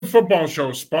Football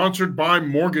Show, sponsored by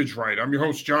Mortgage Right. I'm your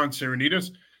host, John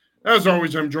Sarianides. As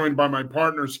always, I'm joined by my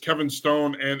partners, Kevin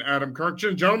Stone and Adam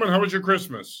Kurkjian. Gentlemen, how was your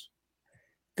Christmas?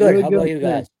 Good. Really how about you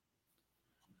guys?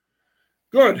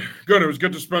 Good. It was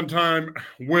good to spend time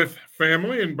with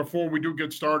family. And before we do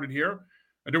get started here,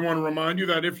 I do want to remind you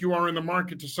that if you are in the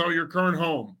market to sell your current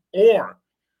home or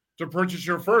to purchase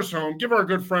your first home, give our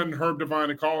good friend Herb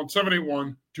Devine a call at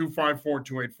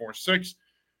 781-254-2846.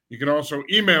 You can also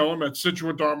email him at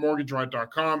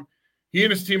situate.mortgageright.com. He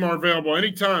and his team are available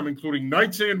anytime, including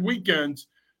nights and weekends,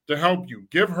 to help you.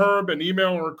 Give Herb an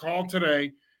email or a call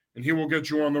today, and he will get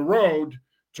you on the road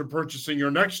to purchasing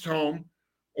your next home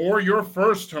or your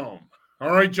first home.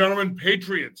 All right, gentlemen,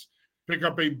 Patriots pick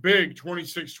up a big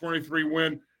 26-23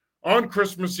 win on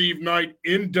Christmas Eve night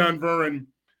in Denver. And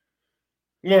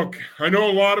look, I know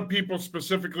a lot of people,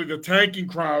 specifically the tanking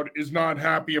crowd, is not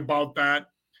happy about that,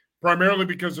 primarily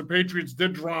because the Patriots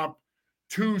did drop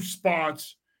 2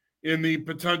 spots in the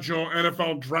potential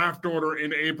NFL draft order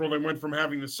in April. They went from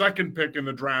having the 2nd pick in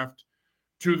the draft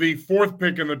to the 4th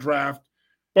pick in the draft.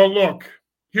 But look,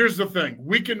 here's the thing.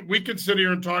 We can sit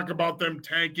here and talk about them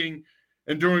tanking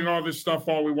and doing all this stuff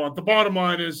all we want. The bottom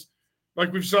line is,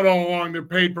 like we've said all along, they're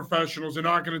paid professionals. They're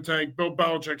not going to tank. Bill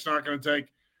Belichick's not going to tank.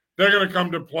 They're going to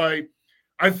come to play.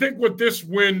 I think what this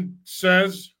win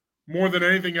says more than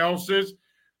anything else is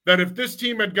that if this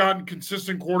team had gotten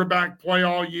consistent quarterback play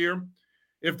all year,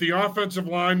 if the offensive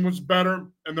line was better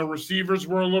and the receivers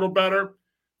were a little better,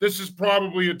 this is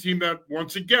probably a team that,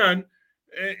 once again,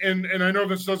 and I know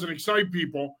this doesn't excite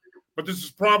people, but this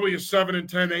is probably a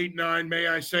 7-10, 8-9, may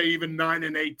I say even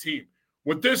 9-8 team.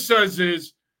 What this says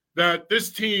is that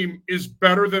this team is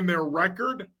better than their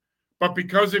record, but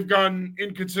because they've gotten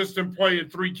inconsistent play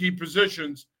at 3 key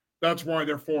positions, that's why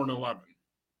they're 4-11.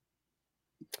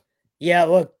 Yeah,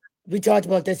 look, we talked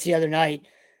about this the other night.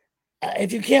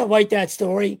 If you can't write that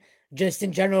story, just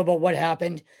in general about what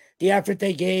happened, the effort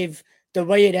they gave, the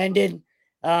way it ended,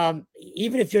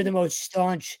 even if you're the most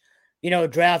staunch,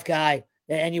 draft guy,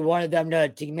 and you wanted them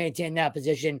to maintain that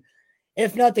position,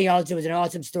 if nothing else, it was an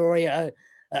awesome story, a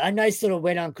nice little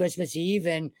win on Christmas Eve.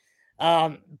 And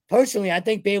personally, I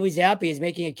think Bailey's happy is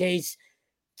making a case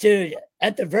to,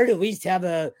 at the very least, have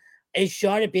a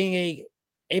shot at being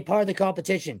a part of the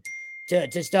competition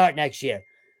to start next year.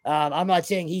 I'm not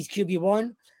saying he's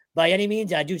QB1 by any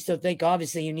means. I do still think,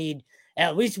 obviously, you need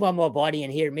at least one more body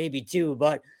in here, maybe 2.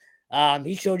 But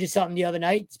he showed you something the other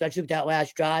night, especially with that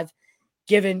last drive,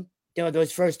 given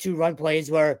those first 2 run plays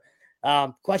were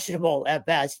questionable at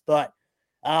best. But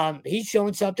he's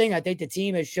shown something. I think the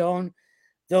team has shown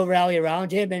they'll rally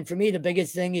around him. And for me, the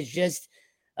biggest thing is just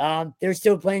they're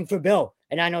still playing for Bill.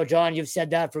 And I know, John, you've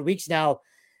said that for weeks now,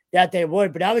 that they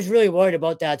would. But I was really worried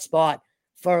about that spot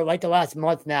for like the last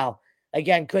month now.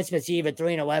 Again, Christmas Eve at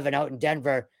 3-11 out in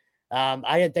Denver.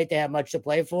 I didn't think they had much to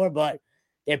play for, but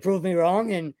they proved me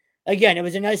wrong. And again, it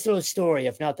was a nice little story,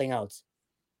 if nothing else.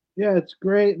 Yeah, it's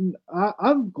great. And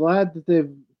I'm glad that they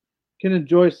can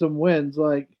enjoy some wins.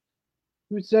 Like,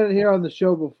 we said it here on the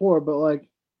show before, but like,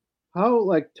 how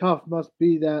tough must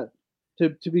be that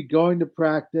to be going to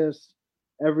practice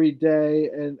every day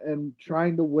and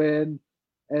trying to win.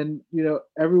 And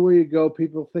everywhere you go,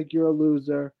 people think you're a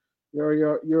loser.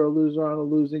 You're a loser on a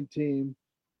losing team.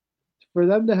 For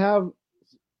them to have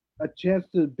a chance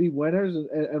to be winners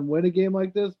and win a game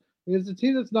like this, it's a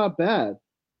team that's not bad.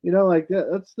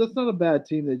 That's not a bad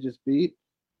team they just beat.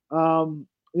 I'm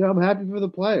happy for the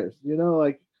players.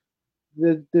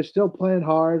 They're still playing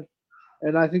hard,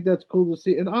 and I think that's cool to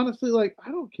see. And honestly,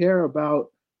 I don't care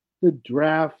about the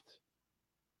draft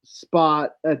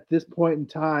spot at this point in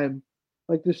time.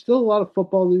 There's still a lot of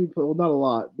football to be played. Well, not a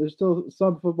lot. There's still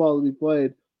some football to be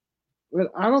played. But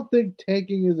I don't think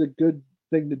tanking is a good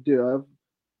thing to do.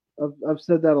 I've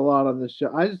said that a lot on this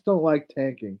show. I just don't like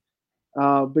tanking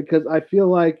because I feel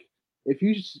like if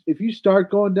you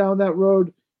start going down that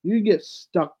road, you get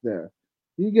stuck there.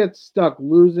 You get stuck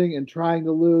losing and trying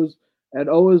to lose and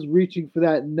always reaching for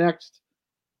that next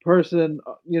person,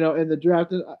 in the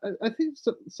draft. And I think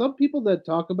some people that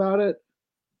talk about it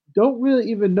don't really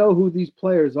even know who these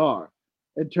players are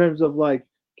in terms of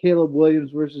Caleb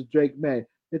Williams versus Drake May.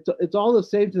 It's all the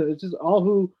same to them. It's just all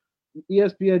who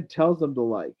ESPN tells them to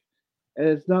like. And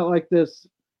it's not like this.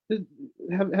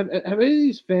 Have any of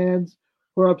these fans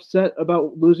who are upset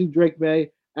about losing Drake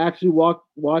May actually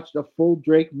watched a full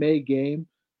Drake May game?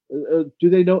 Do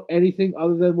they know anything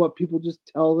other than what people just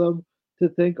tell them to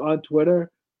think on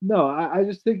Twitter? No, I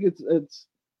just think it's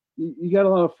you got a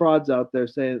lot of frauds out there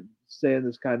saying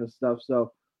this kind of stuff.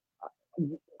 So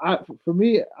for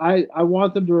me, I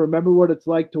want them to remember what it's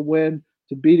like to win,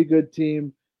 to beat a good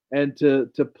team, and to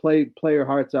play your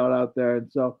hearts out there.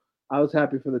 And so I was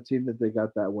happy for the team that they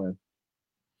got that win.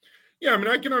 Yeah, I mean,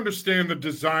 I can understand the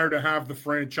desire to have the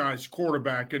franchise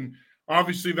quarterback, and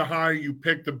obviously the higher you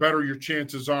pick, the better your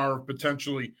chances are of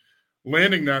potentially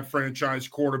landing that franchise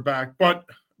quarterback. But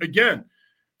again,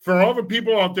 for all the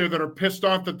people out there that are pissed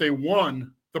off that they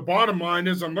won, the bottom line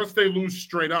is unless they lose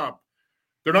straight up,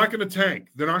 they're not going to tank.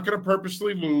 They're not going to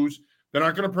purposely lose. They're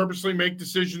not going to purposely make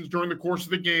decisions during the course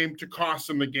of the game to cost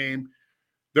them the game.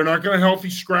 They're not going to healthy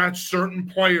scratch certain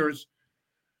players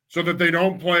so that they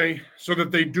don't play, so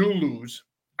that they do lose.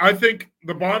 I think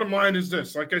the bottom line is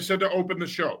this, like I said to open the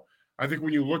show, I think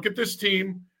when you look at this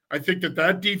team, I think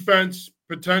that defense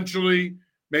potentially,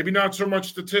 maybe not so much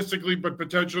statistically, but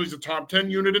potentially is a top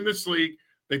 10 unit in this league.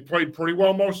 They played pretty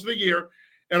well most of the year.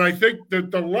 And I think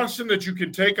that the lesson that you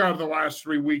can take out of the last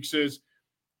 3 weeks is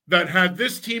that had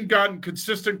this team gotten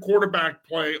consistent quarterback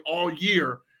play all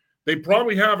year, they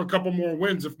probably have a couple more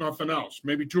wins, if nothing else,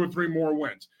 maybe 2 or 3 more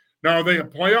wins. Now, are they a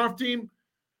playoff team?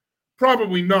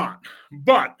 Probably not.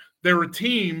 But they're a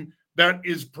team that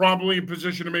is probably in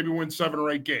position to maybe win 7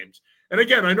 or 8 games. And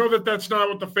again, I know that that's not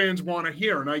what the fans want to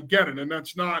hear, and I get it. And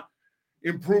that's not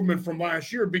improvement from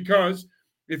last year because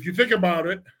if you think about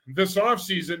it, this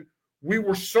offseason, we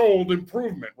were sold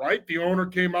improvement, right? The owner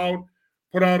came out,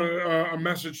 put out a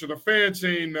message to the fans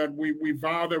saying that we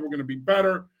vow that we're going to be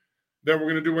better, that we're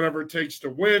going to do whatever it takes to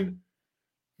win,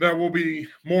 that we'll be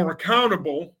more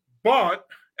accountable. But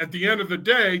at the end of the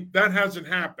day, that hasn't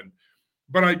happened.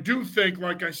 But I do think,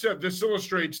 like I said, this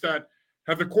illustrates that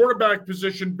had the quarterback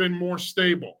position been more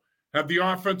stable, had the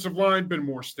offensive line been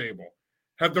more stable,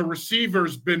 had the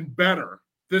receivers been better,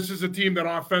 this is a team that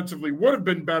offensively would have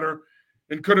been better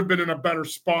and could have been in a better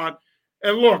spot.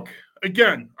 And look,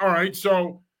 again, all right,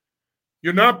 so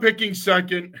you're not picking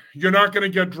second. You're not going to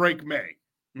get Drake May,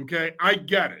 okay? I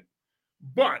get it.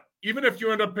 But even if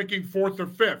you end up picking 4th or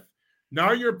 5th,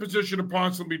 now you're in position to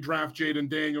possibly draft Jaden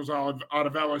Daniels out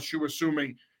of LSU,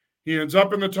 assuming he ends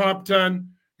up in the top 10.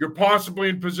 You're possibly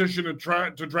in position to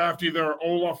draft either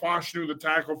Olaf Oshnu, the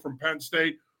tackle from Penn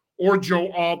State, or Joe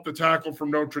Alt, the tackle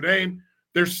from Notre Dame.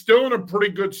 They're still in a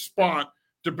pretty good spot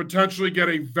to potentially get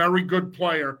a very good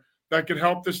player that could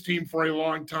help this team for a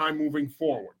long time moving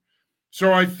forward.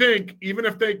 So I think even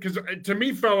if because to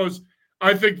me, fellas,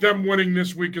 I think them winning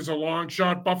this week is a long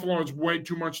shot. Buffalo has way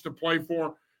too much to play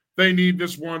for. They need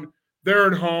this one. They're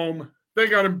at home. They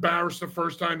got embarrassed the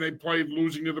first time they played,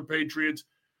 losing to the Patriots.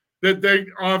 That they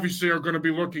obviously are going to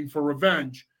be looking for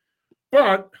revenge.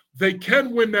 But they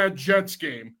can win that Jets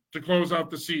game to close out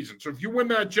the season. So if you win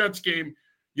that Jets game,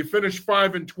 you finish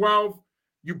 5-12.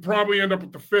 You probably end up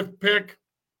with the 5th pick.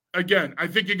 Again, I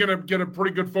think you're going to get a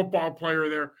pretty good football player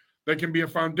there that can be a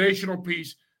foundational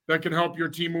piece that can help your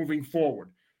team moving forward.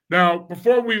 Now,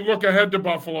 before we look ahead to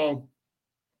Buffalo,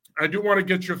 I do want to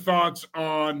get your thoughts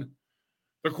on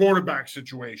the quarterback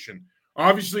situation.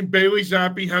 Obviously, Bailey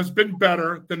Zappi has been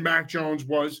better than Mac Jones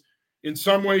was. In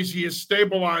some ways, he has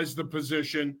stabilized the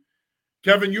position.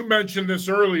 Kevin, you mentioned this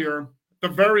earlier. At the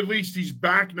very least, he's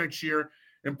back next year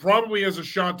and probably has a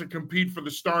shot to compete for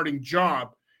the starting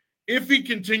job. If he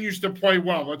continues to play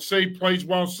well, let's say he plays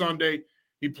well Sunday,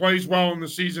 he plays well in the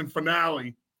season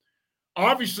finale,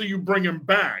 obviously you bring him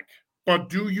back, but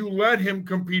do you let him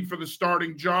compete for the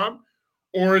starting job,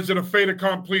 or is it a fait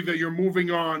accompli that you're moving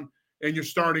on and you're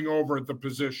starting over at the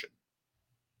position?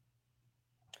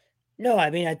 No,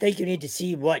 I mean, I think you need to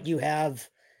see what you have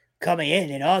coming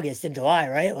in August and July,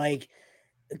 right? Like,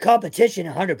 competition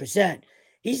 100%.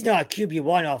 He's not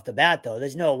QB1 off the bat, though.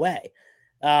 There's no way.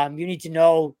 You need to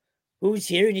know who's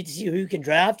here. You need to see who you can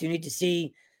draft. You need to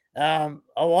see a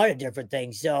lot of different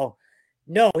things. So,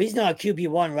 no, he's not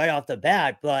QB1 right off the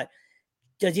bat, but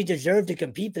does he deserve to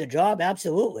compete for the job?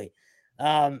 Absolutely.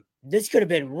 This could have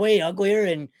been way uglier,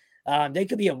 and they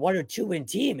could be a 1 or 2 win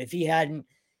team if he hadn't,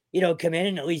 come in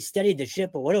and at least steadied the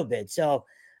ship a little bit. So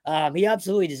he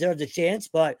absolutely deserves a chance,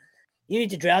 but you need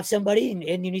to draft somebody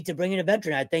and you need to bring in a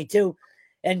veteran, I think, too.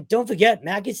 And don't forget,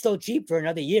 Mac is still cheap for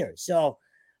another year. So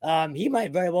he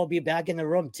might very well be back in the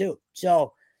room, too.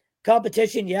 So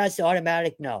competition, yes.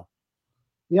 Automatic, no.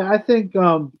 Yeah, I think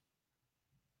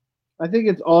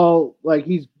it's all like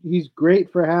he's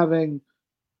great for having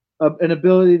an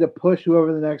ability to push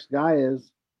whoever the next guy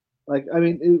is. Like, I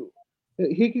mean,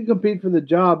 he can compete for the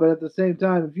job, but at the same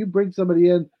time, if you bring somebody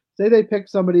in, say they pick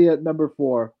somebody at number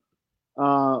 4,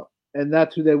 and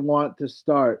that's who they want to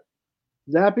start,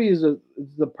 Zappi is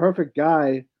the perfect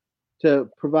guy to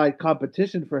provide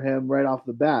competition for him right off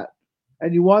the bat.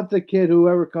 And you want the kid,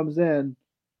 whoever comes in,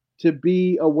 to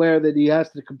be aware that he has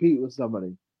to compete with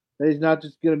somebody, that he's not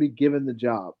just going to be given the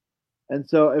job. And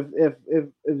so if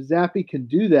Zappe can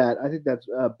do that, I think that's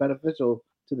beneficial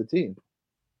to the team.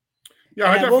 Yeah,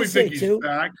 I definitely think he's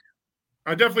back.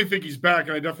 I definitely think he's back,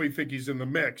 and I definitely think he's in the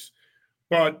mix.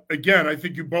 But again, I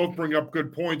think you both bring up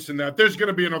good points in that there's going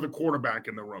to be another quarterback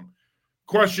in the room.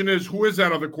 Question is, who is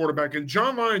that other quarterback? And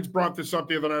John Lyons brought this up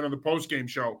the other night on the postgame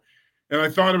show, and I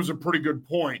thought it was a pretty good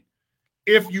point.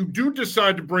 If you do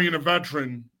decide to bring in a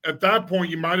veteran, at that point,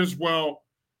 you might as well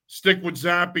stick with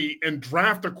Zappe and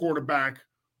draft a quarterback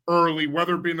early,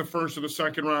 whether it be in the first or the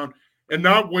second round, and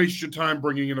not waste your time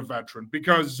bringing in a veteran,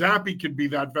 because Zappe could be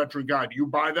that veteran guy. Do you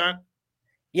buy that?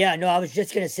 Yeah, no, I was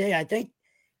just going to say, I think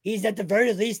he's at the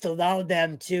very least allowed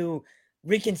them to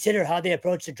reconsider how they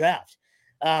approach the draft.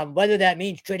 Whether that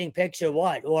means trading picks or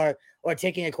what, or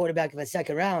taking a quarterback in the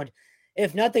second round.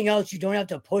 If nothing else, you don't have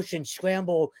to push and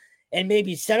scramble and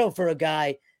maybe settle for a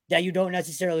guy that you don't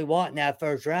necessarily want in that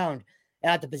first round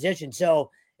at the position. So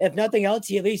if nothing else,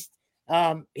 he at least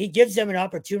he gives them an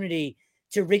opportunity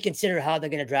to reconsider how they're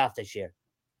going to draft this year.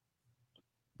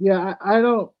 Yeah, I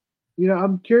don't,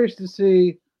 I'm curious to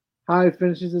see how he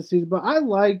finishes the season, but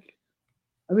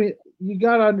you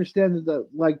got to understand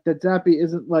that Zappe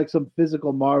isn't like some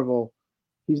physical marvel.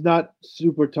 He's not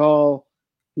super tall.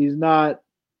 He's not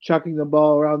chucking the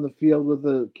ball around the field with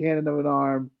a cannon of an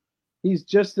arm. He's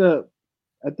just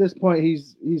at this point,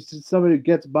 he's just somebody who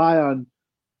gets by on,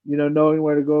 knowing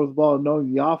where to go with the ball and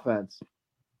knowing the offense.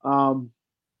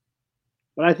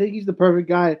 But I think he's the perfect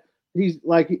guy. He's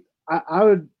like, I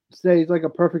would say he's like a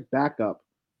perfect backup,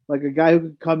 like a guy who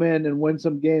could come in and win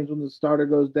some games when the starter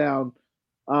goes down.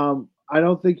 I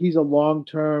don't think he's a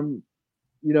long-term,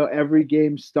 every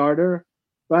game starter,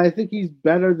 but I think he's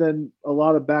better than a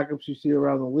lot of backups you see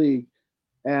around the league.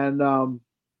 And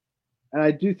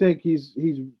I do think he's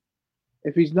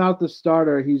if he's not the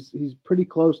starter, he's pretty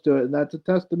close to it, and that's a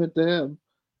testament to him.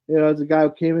 As a guy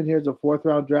who came in here as a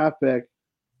 4th-round draft pick,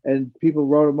 and people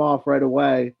wrote him off right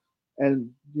away, and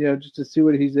just to see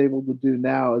what he's able to do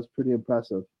now is pretty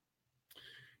impressive.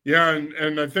 Yeah,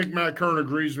 and I think Matt Kern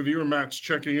agrees with you, and Matt's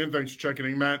checking in. Thanks for checking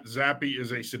in, Matt. Zappe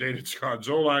is a sedated Scott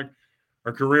Zolak,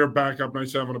 a career backup,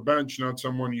 nice having a bench, not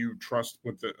someone you trust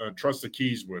with the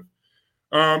keys with.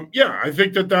 Yeah, I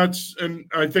think that's, and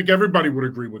I think everybody would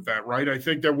agree with that, right? I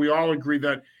think that we all agree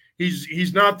that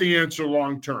he's not the answer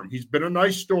long term. He's been a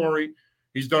nice story.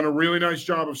 He's done a really nice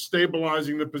job of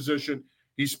stabilizing the position.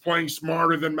 He's playing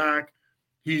smarter than Mac.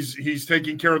 He's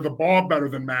taking care of the ball better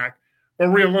than Mac. But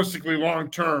realistically,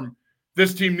 long term,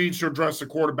 this team needs to address the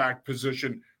quarterback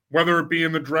position, whether it be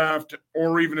in the draft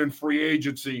or even in free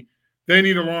agency. They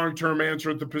need a long-term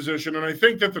answer at the position. And I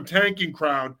think that the tanking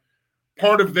crowd,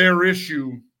 part of their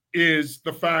issue is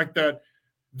the fact that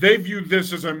they view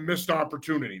this as a missed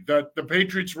opportunity, that the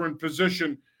Patriots were in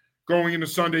position going into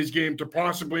Sunday's game to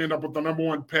possibly end up with the number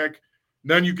 1 pick.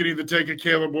 Then you can either take a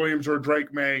Caleb Williams or a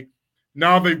Drake May.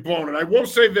 Now they've blown it. I will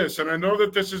say this, and I know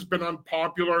that this has been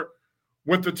unpopular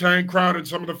with the tank crowd and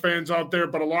some of the fans out there,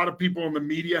 but a lot of people in the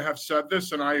media have said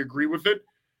this, and I agree with it.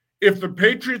 If the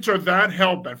Patriots are that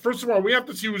hell-bent, first of all, we have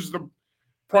to see who's the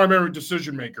primary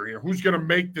decision maker here. Who's going to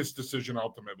make this decision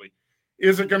ultimately?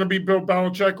 Is it going to be Bill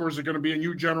Belichick, or is it going to be a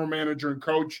new general manager and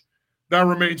coach? That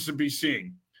remains to be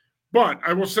seen. But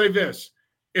I will say this.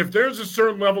 If there's a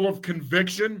certain level of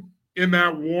conviction in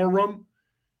that war room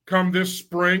come this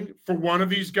spring for one of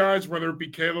these guys, whether it be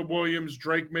Caleb Williams,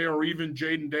 Drake May, or even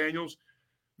Jaden Daniels,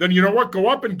 then you know what? Go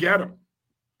up and get him.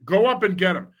 Go up and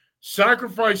get him.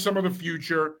 Sacrifice some of the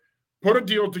future. Put a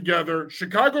deal together.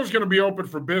 Chicago's going to be open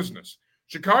for business.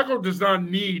 Chicago does not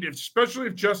need, especially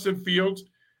if Justin Fields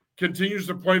continues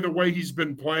to play the way he's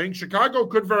been playing, Chicago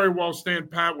could very well stand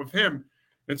pat with him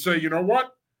and say, you know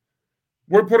what?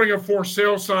 We're putting a for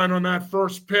sale sign on that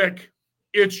first pick.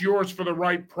 It's yours for the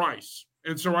right price.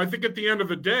 And so I think at the end of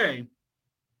the day,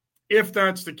 if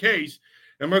that's the case,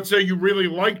 and let's say you really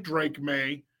like Drake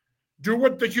May, do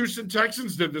what the Houston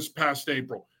Texans did this past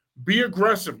April. Be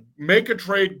aggressive. Make a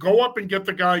trade. Go up and get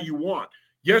the guy you want.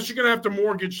 Yes, you're going to have to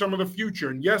mortgage some of the future.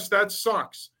 And yes, that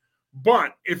sucks.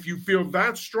 But if you feel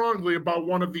that strongly about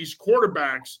one of these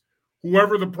quarterbacks,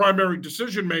 whoever the primary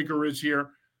decision maker is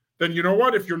here, then you know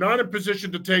what? If you're not in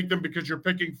position to take them because you're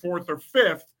picking 4th or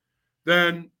 5th,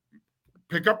 then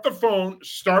pick up the phone,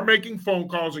 start making phone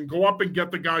calls, and go up and get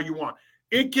the guy you want.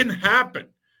 It can happen.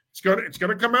 It's going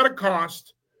to come at a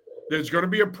cost. There's going to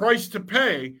be a price to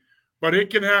pay, but it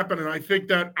can happen. And I think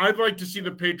that I'd like to see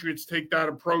the Patriots take that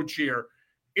approach here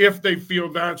if they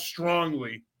feel that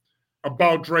strongly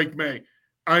about Drake May.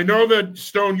 I know that,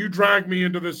 Stone, you drag me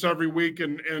into this every week,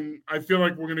 and I feel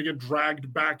like we're going to get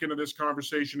dragged back into this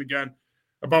conversation again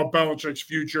about Belichick's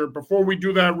future. Before we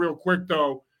do that real quick,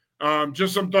 though,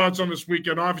 Just some thoughts on this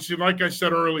weekend. Obviously, like I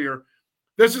said earlier,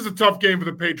 this is a tough game for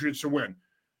the Patriots to win.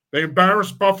 They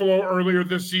embarrassed Buffalo earlier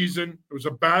this season. It was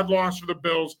a bad loss for the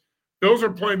Bills. Bills are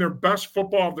playing their best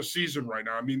football of the season right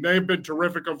now. I mean, they've been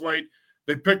terrific of late.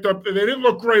 They didn't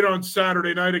look great on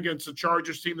Saturday night against the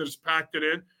Chargers team that has packed it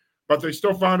in, but they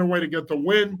still found a way to get the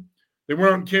win. They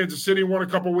went out in Kansas City, won a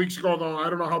couple weeks ago, though I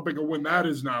don't know how big a win that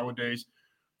is nowadays.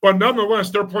 But nonetheless,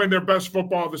 they're playing their best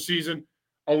football of the season.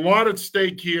 A lot at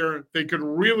stake here. They could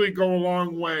really go a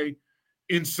long way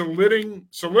in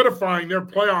solidifying their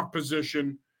playoff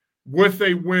position with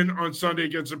a win on Sunday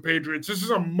against the Patriots. This is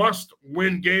a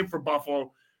must-win game for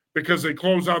Buffalo because they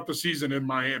close out the season in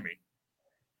Miami.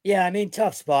 Yeah, I mean,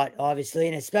 tough spot, obviously,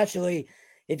 and especially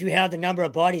if you have the number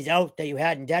of bodies out that you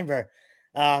had in Denver.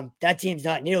 That team's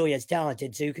not nearly as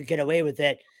talented, so you could get away with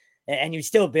it, and you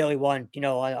still barely won,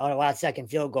 on a last-second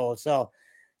field goal. So,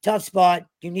 tough spot.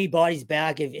 You need bodies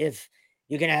back if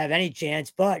you're going to have any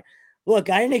chance. But, look,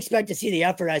 I didn't expect to see the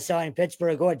effort I saw in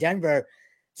Pittsburgh or Denver.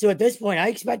 So, at this point, I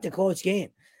expect a close game.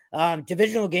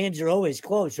 Divisional games are always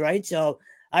close, right? So,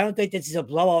 I don't think this is a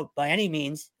blowout by any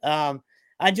means.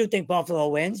 I do think Buffalo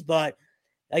wins, but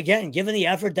again, given the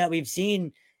effort that we've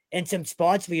seen in some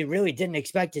spots we really didn't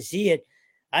expect to see it,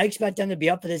 I expect them to be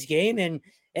up for this game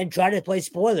and try to play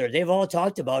spoiler. They've all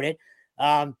talked about it.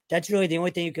 That's really the only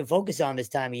thing you can focus on this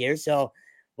time of year. So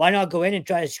why not go in and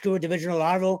try to screw a divisional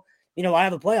rival? I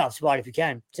have a playoff spot if you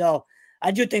can. So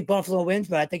I do think Buffalo wins,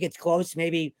 but I think it's close.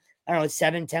 Maybe, I don't know,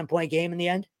 7-10 point game in the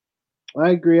end. I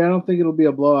agree. I don't think it'll be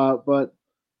a blowout, but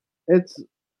it's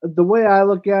the way I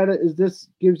look at it is this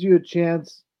gives you a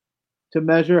chance to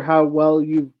measure how well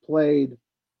you've played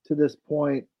to this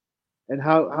point and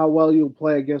how well you'll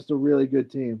play against a really good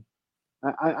team.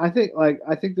 I think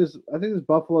this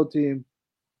Buffalo team,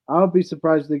 I would be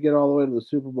surprised if they get all the way to the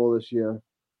Super Bowl this year.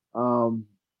 And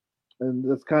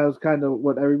that's kind of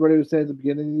what everybody was saying at the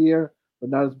beginning of the year, but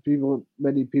not as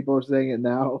many people are saying it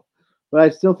now. But I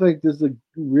still think this is a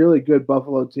really good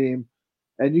Buffalo team,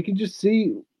 and you can just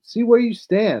see where you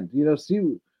stand.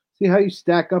 See how you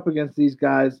stack up against these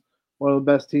guys, one of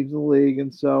the best teams in the league.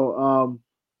 And so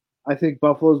I think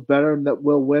Buffalo's better and that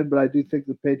will win, but I do think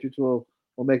the Patriots will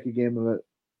make a game of it.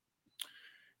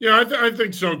 Yeah, I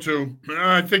think so too.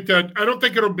 I don't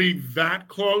think it'll be that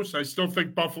close. I still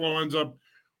think Buffalo ends up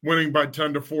winning by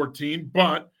 10-14,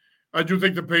 but I do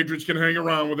think the Patriots can hang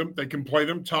around with them. They can play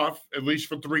them tough, at least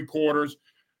for 3 quarters.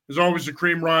 There's always the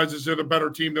cream rises. They're the better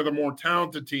team. They're the more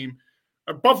talented team.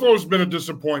 Buffalo's been a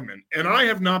disappointment, and I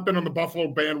have not been on the Buffalo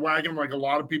bandwagon like a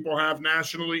lot of people have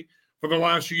nationally for the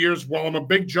last few years. While I'm a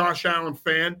big Josh Allen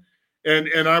fan,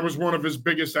 and I was one of his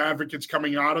biggest advocates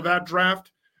coming out of that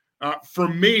draft, for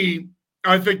me,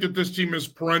 I think that this team is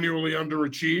perennially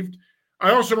underachieved.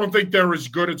 I also don't think they're as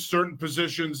good at certain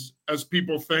positions as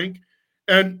people think.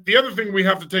 And the other thing we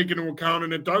have to take into account,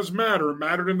 and it does matter, it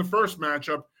mattered in the first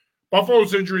matchup,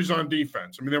 Buffalo's injuries on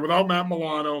defense. I mean, they're without Matt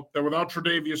Milano. They're without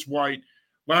Tre'Davious White.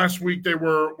 Last week, they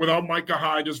were without Micah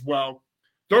Hyde as well.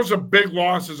 Those are big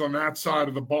losses on that side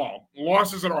of the ball,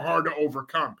 losses that are hard to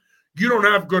overcome. You don't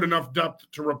have good enough depth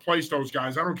to replace those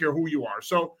guys. I don't care who you are.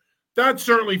 So that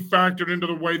certainly factored into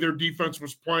the way their defense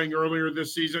was playing earlier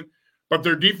this season. But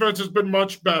their defense has been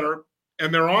much better,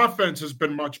 and their offense has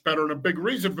been much better. And a big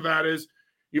reason for that is,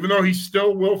 even though he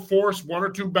still will force 1 or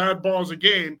 2 bad balls a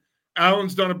game,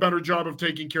 Allen's done a better job of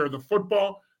taking care of the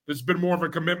football. There's been more of a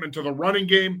commitment to the running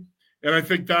game, and I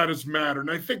think that has mattered.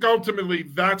 And I think ultimately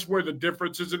that's where the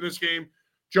difference is in this game.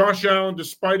 Josh Allen,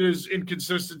 despite his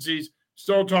inconsistencies,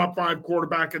 still a top 5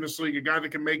 quarterback in this league, a guy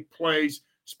that can make plays,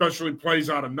 especially plays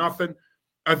out of nothing.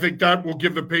 I think that will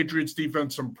give the Patriots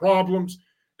defense some problems.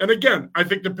 And again, I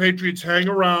think the Patriots hang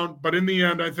around, but in the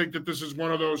end, I think that this is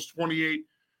one of those 28-14,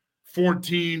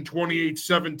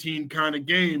 28-17 kind of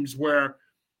games where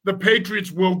the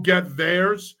Patriots will get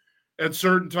theirs at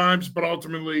certain times, but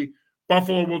ultimately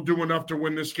Buffalo will do enough to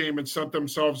win this game and set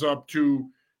themselves up to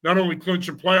not only clinch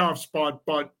a playoff spot,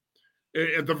 but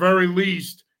at the very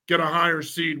least get a higher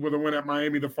seed with a win at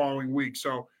Miami the following week.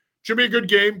 So should be a good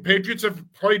game. Patriots have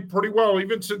played pretty well,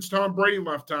 even since Tom Brady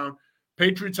left town.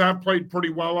 Patriots have played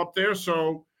pretty well up there,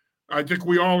 so I think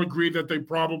we all agree that they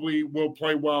probably will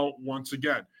play well once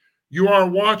again. You are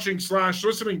watching /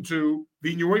 listening to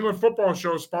the New England Football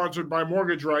Show, sponsored by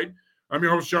Mortgage Right. I'm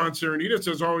your host, John Sarianides.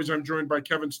 As always, I'm joined by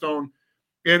Kevin Stone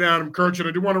and Adam Kurkjian.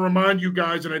 I do want to remind you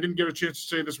guys, and I didn't get a chance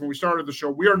to say this when we started the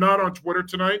show, we are not on Twitter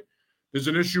tonight. There's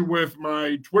an issue with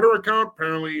my Twitter account.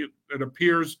 Apparently, it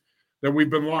appears that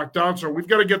we've been locked out, so we've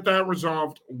got to get that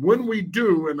resolved. When we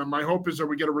do, and my hope is that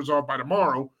we get it resolved by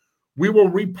tomorrow, we will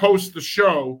repost the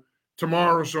show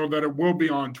tomorrow so that it will be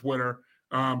on Twitter.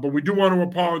 But we do want to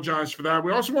apologize for that.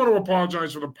 We also want to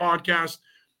apologize for the podcast.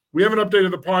 We haven't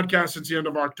updated the podcast since the end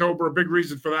of October. A big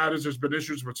reason for that is there's been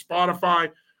issues with Spotify.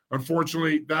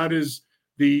 Unfortunately, that is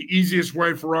the easiest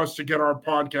way for us to get our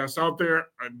podcast out there.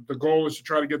 And the goal is to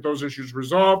try to get those issues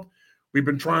resolved. We've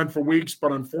been trying for weeks,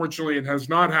 but unfortunately it has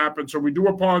not happened. So we do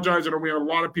apologize. I know we have a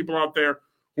lot of people out there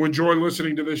who enjoy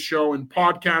listening to this show in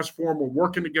podcast form. We're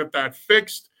working to get that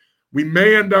fixed. We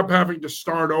may end up having to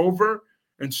start over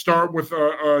and start with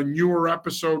a newer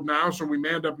episode now. So we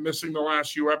may end up missing the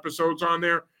last few episodes on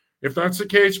there. If that's the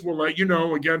case, we'll let you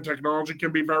know. Again, technology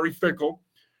can be very fickle.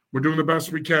 We're doing the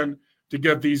best we can to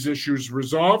get these issues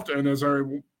resolved.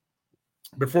 And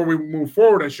before we move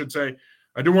forward, I should say,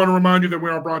 I do want to remind you that we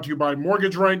are brought to you by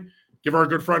Mortgage Right. Give our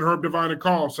good friend Herb Devine a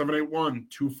call,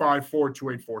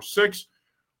 781-254-2846,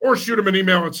 or shoot him an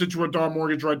email at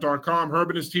situate.mortgageright.com. Herb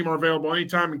and his team are available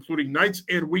anytime, including nights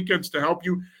and weekends, to help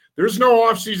you. There's no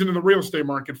off-season in the real estate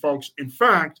market, folks. In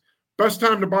fact, best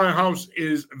time to buy a house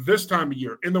is this time of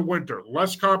year, in the winter.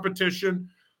 Less competition,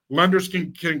 lenders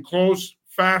can close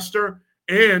faster,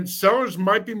 and sellers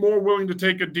might be more willing to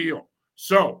take a deal.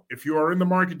 So if you are in the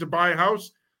market to buy a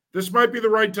house, this might be the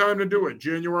right time to do it.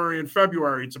 January and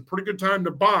February, it's a pretty good time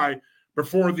to buy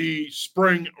before the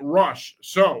spring rush.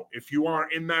 So if you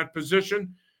are in that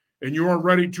position and you are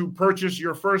ready to purchase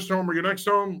your first home or your next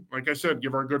home, like I said,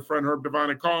 give our good friend Herb Devine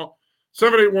a call,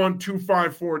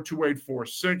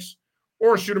 781-254-2846,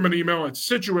 or shoot him an email at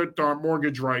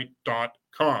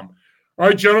situate.mortgageright.com. All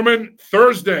right, gentlemen,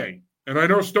 Thursday, and I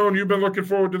know, Stone, you've been looking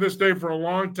forward to this day for a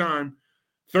long time.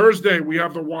 Thursday, we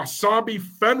have the Wasabi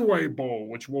Fenway Bowl,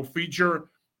 which will feature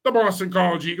the Boston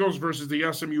College Eagles versus the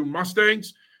SMU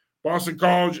Mustangs. Boston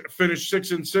College finished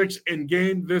 6-6 and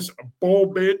gained this bowl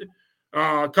bid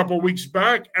a couple of weeks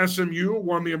back. SMU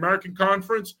won the American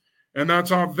Conference, and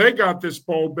that's how they got this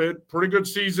bowl bid. Pretty good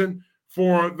season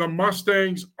for the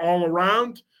Mustangs all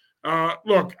around.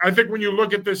 Look, I think when you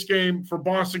look at this game for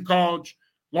Boston College,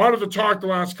 a lot of the talk the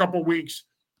last couple of weeks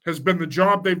has been the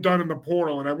job they've done in the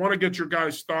portal. And I want to get your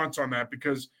guys' thoughts on that,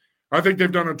 because I think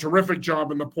they've done a terrific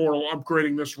job in the portal,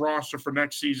 upgrading this roster for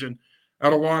next season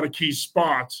at a lot of key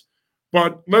spots.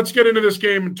 But let's get into this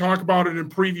game and talk about it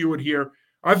and preview it here.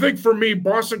 I think for me,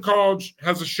 Boston College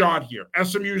has a shot here.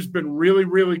 SMU's been really,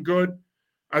 really good.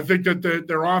 I think that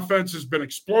their offense has been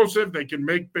explosive. They can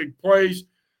make big plays.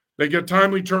 They get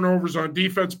timely turnovers on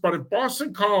defense. But if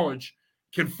Boston College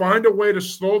can find a way to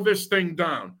slow this thing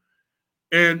down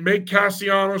and make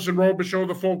Castellanos and Robichaux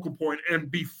the focal point and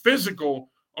be physical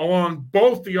along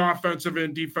both the offensive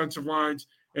and defensive lines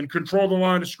and control the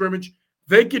line of scrimmage,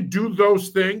 they could do those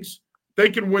things. They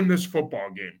can win this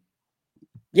football game.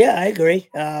 Yeah, I agree.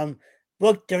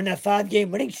 Look, during that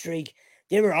 5-game winning streak,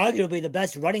 they were arguably the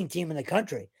best running team in the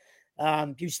country.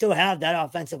 You still have that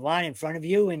offensive line in front of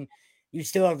you, and you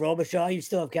still have Robichaux, you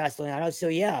still have Castellanos. So,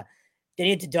 yeah, they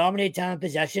need to dominate time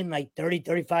possession, like 30,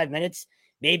 35 minutes,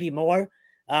 maybe more.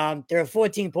 They're a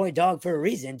 14-point dog for a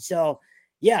reason. So,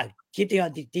 yeah, keep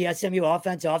the SMU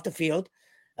offense off the field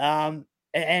and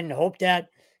hope that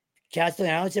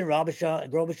Castellanos and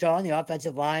Robichaux on the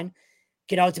offensive line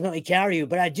can ultimately carry you.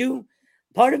 But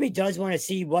part of me does want to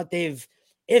see what they've,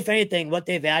 if anything, what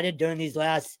they've added during these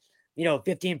last,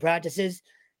 15 practices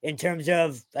in terms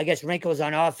of, I guess, wrinkles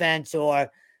on offense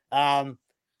or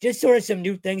just sort of some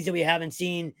new things that we haven't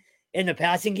seen in the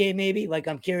passing game, maybe. Like,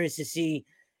 I'm curious to see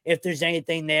if there's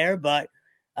anything there. But,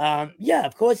 yeah,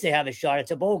 of course they have a shot.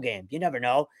 It's a bowl game. You never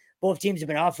know. Both teams have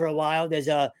been off for a while. There's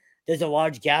a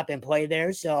large gap in play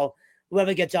there. So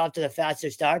whoever gets off to the faster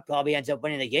start probably ends up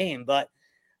winning the game. But,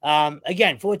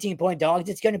 again, 14-point dogs,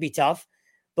 it's going to be tough.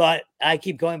 But I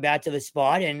keep going back to the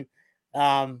spot. And,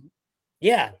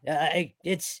 yeah, I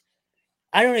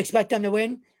don't expect them to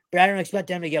win, but I don't expect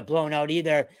them to get blown out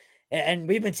either. And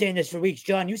we've been saying this for weeks.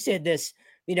 John, you said this,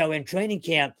 in training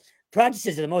camp.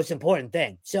 Practices are the most important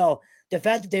thing. So the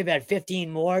fact that they've had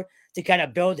 15 more to kind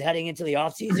of build heading into the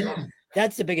offseason,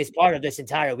 that's the biggest part of this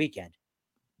entire weekend.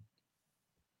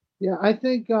 Yeah, I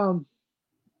think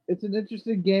it's an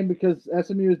interesting game because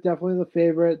SMU is definitely the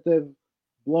favorite. They've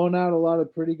blown out a lot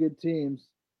of pretty good teams.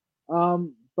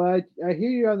 But I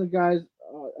hear you on the guys.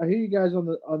 I hear you guys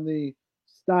on the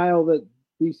style that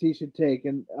BC should take,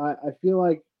 and I feel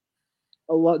like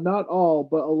a lot, not all,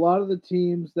 but a lot of the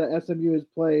teams that SMU has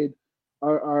played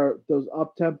are those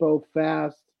up-tempo,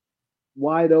 fast,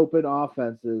 wide-open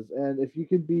offenses. And if you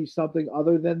can be something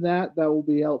other than that, that will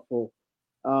be helpful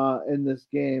in this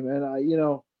game. And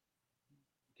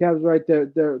Kev's right there.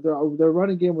 Their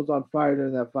running game was on fire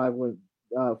during that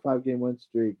 5-game win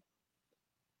streak.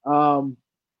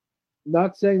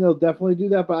 Not saying they'll definitely do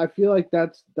that, but I feel like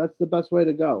that's the best way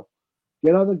to go.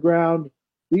 get on the ground,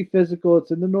 be physical.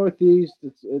 It's in the Northeast.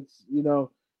 It's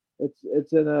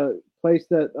it's in a place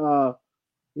that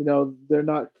they're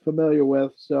not familiar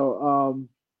with. So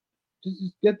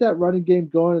just get that running game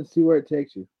going and see where it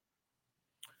takes you.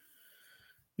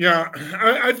 Yeah,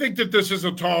 I think that this is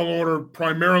a tall order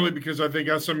primarily because I think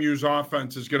SMU's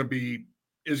offense is going to be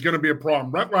a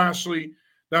problem. Rhett Lashley,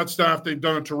 that staff, they've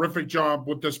done a terrific job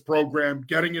with this program,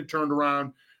 getting it turned around.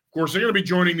 Of course, they're going to be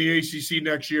joining the ACC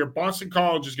next year. Boston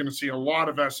College is going to see a lot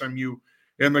of SMU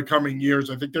in the coming years.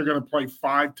 I think they're going to play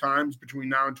 5 times between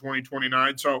now and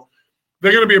 2029. So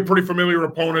they're going to be a pretty familiar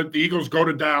opponent. The Eagles go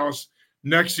to Dallas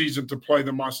next season to play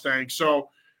the Mustangs. So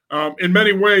in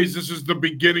many ways, this is the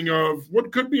beginning of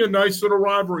what could be a nice little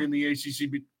rivalry in the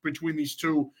ACC between these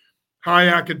two high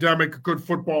academic, good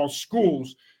football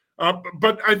schools.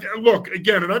 But look,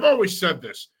 again, and I've always said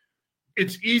this,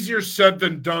 it's easier said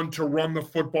than done to run the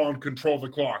football and control the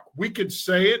clock. We could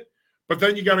say it, but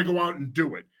then you got to go out and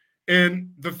do it.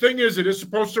 And the thing is, it is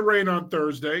supposed to rain on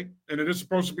Thursday, and it is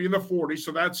supposed to be in the 40s,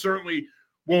 so that certainly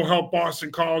will help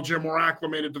Boston College. They're more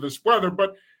acclimated to this weather,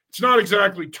 but it's not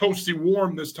exactly toasty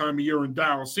warm this time of year in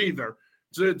Dallas either.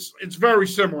 It's very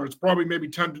similar. It's probably maybe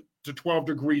 10 to 12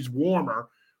 degrees warmer,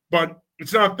 but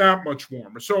it's not that much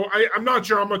warmer. So I'm not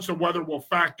sure how much the weather will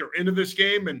factor into this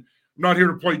game, and I'm not here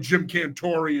to play Jim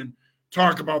Cantori and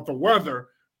talk about the weather,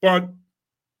 but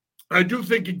I do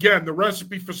think, again, the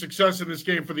recipe for success in this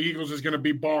game for the Eagles is going to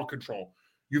be ball control.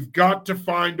 You've got to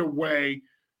find a way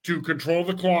to control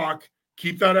the clock,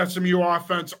 keep that SMU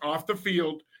offense off the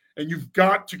field, and you've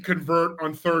got to convert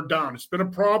on third down. It's been a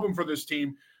problem for this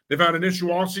team. They've had an issue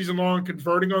all season long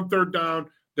converting on third down.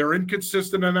 They're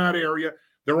inconsistent in that area.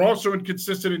 They're also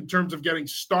inconsistent in terms of getting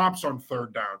stops on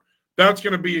third down. That's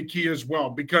going to be a key as well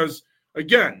because,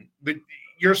 again,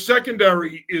 your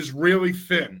secondary is really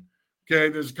thin. Okay,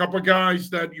 there's a couple of guys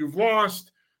that you've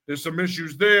lost. There's some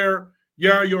issues there.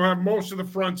 Yeah, you'll have most of the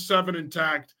front 7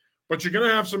 intact, but you're going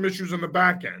to have some issues in the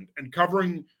back end. And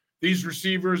covering these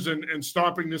receivers and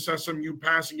stopping this SMU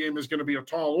passing game is going to be a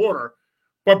tall order.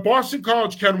 But Boston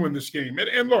College can win this game.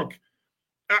 And look,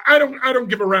 I don't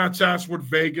give a rat's ass what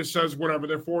Vegas says, whatever.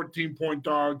 They're 14-point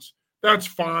dogs. That's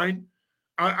fine.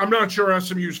 I'm not sure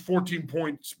SMU's 14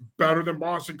 points better than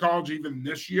Boston College even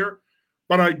this year.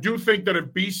 But I do think that if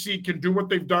BC can do what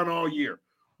they've done all year,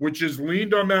 which is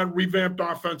leaned on that revamped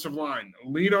offensive line,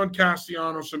 lean on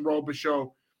Castellanos and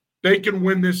Robichaux, they can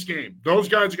win this game. Those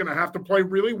guys are going to have to play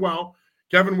really well.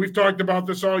 Kevin, we've talked about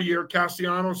this all year.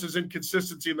 Castellanos'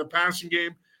 inconsistency in the passing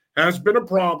game has been a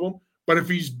problem. But if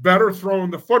he's better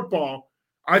throwing the football,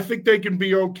 I think they can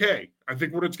be okay. I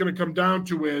think what it's going to come down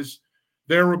to is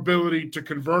their ability to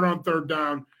convert on third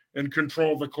down and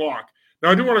control the clock. Now,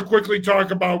 I do want to quickly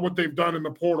talk about what they've done in the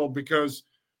portal because,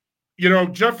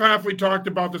 Jeff Hafley talked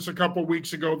about this a couple of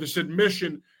weeks ago, this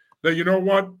admission that, you know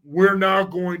what, we're now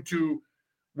going to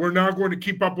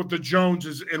keep up with the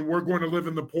Joneses and we're going to live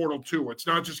in the portal too. It's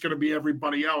not just going to be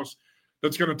everybody else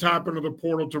that's going to tap into the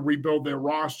portal to rebuild their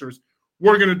rosters.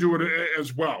 We're going to do it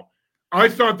as well. I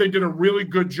thought they did a really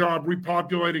good job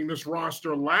repopulating this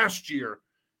roster last year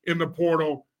in the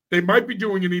portal. They might be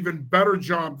doing an even better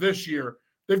job this year.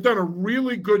 They've done a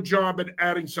really good job at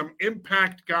adding some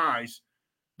impact guys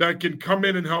that can come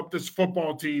in and help this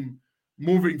football team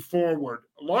moving forward.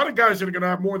 A lot of guys that are going to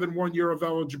have more than 1 year of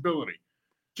eligibility.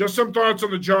 Just some thoughts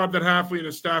on the job that Hafley and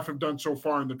his staff have done so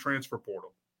far in the transfer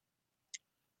portal.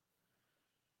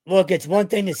 Look, it's one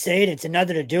thing to say it, it's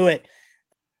another to do it.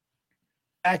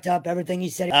 Backed up everything he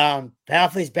said.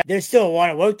 Hafley's back. There's still a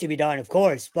lot of work to be done, of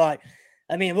course. But,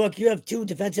 I mean, look, you have 2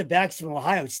 defensive backs from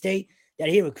Ohio State that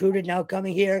he recruited now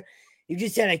coming here. You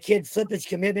just had a kid flip his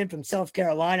commitment from South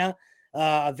Carolina,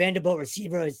 a Vanderbilt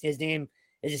receiver. His name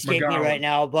is escaping me right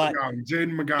now. But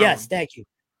Jaden McGowan. Yes, thank you.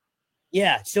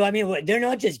 Yeah, so, I mean, they're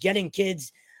not just getting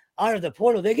kids out of the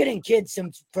portal. They're getting kids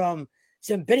from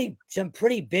some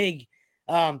pretty big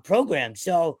programs.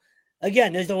 So,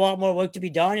 again, there's a lot more work to be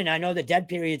done, and I know the dead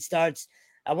period starts,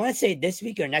 I want to say this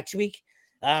week or next week.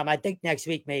 I think next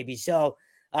week maybe. So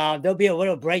there'll be a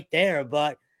little break there.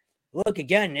 But look,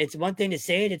 again, it's one thing to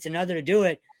say it, it's another to do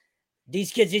it.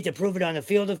 These kids need to prove it on the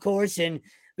field, of course, and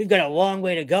we've got a long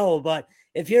way to go. But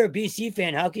if you're a BC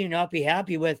fan, how can you not be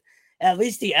happy with at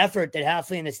least the effort that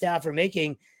Hafley and the staff are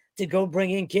making to go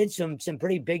bring in kids from some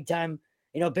pretty big time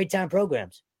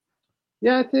programs?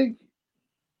 Yeah, I think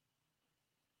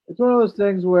it's one of those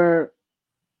things where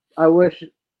I wish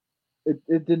it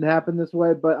didn't happen this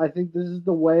way, but I think this is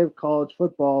the way of college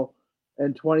football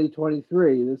in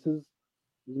 2023. This is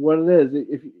what it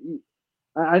is.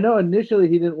 I know initially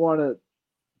he didn't want to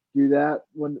do that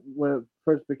when it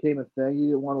first became a thing. He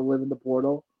didn't want to live in the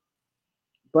portal.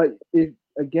 But if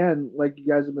again, like you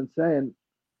guys have been saying,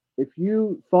 if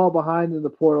you fall behind in the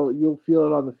portal, you'll feel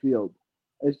it on the field.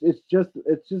 It's just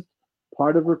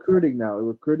part of recruiting now.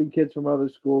 Recruiting kids from other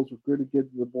schools, recruiting kids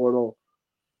in the portal.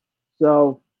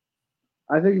 So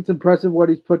I think it's impressive what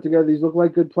he's put together. These look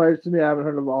like good players to me. I haven't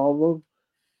heard of all of them,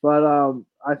 but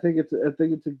I think it's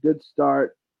a good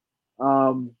start,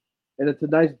 and it's a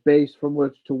nice base from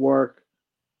which to work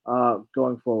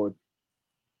going forward.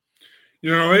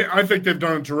 I think they've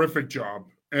done a terrific job.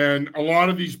 And a lot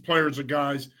of these players are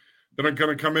guys that are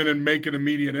going to come in and make an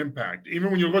immediate impact.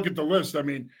 Even when you look at the list, I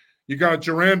mean, you got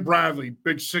Jerand Bradley,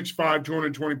 big 6'5",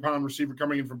 220-pound receiver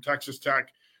coming in from Texas Tech.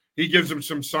 He gives him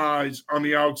some size on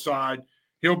the outside.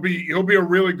 He'll be a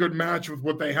really good match with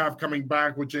what they have coming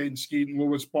back with Jaden Skeeton,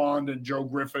 Lewis Bond, and Joe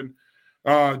Griffin.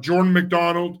 Jordan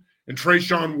McDonald and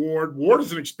Trayshawn Ward. Ward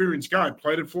is an experienced guy.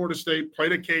 Played at Florida State,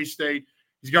 played at K-State.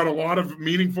 He's got a lot of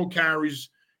meaningful carries.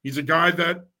 He's a guy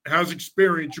that has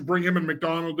experience. You bring him and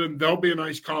McDonald in, they'll be a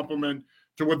nice complement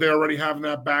to what they already have in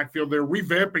that backfield. They're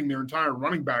revamping their entire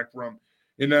running back room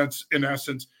in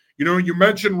essence. You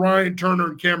mentioned Ryan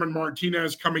Turner and Cameron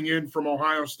Martinez coming in from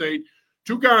Ohio State.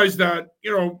 Two guys that,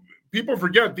 people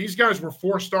forget, these guys were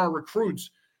 4-star recruits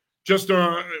just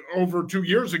over 2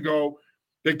 years ago.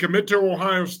 They commit to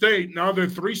Ohio State. Now they're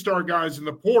 3-star guys in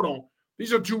the portal.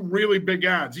 These are two really big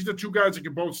ads. These are two guys that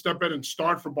can both step in and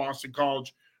start for Boston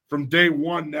College from day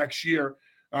one next year.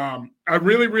 I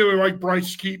really, really like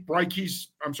Bryce Keys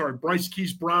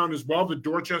Brown as well, the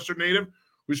Dorchester native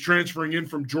who's transferring in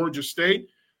from Georgia State.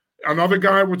 Another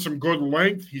guy with some good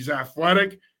length. He's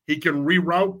athletic. He can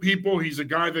reroute people. He's a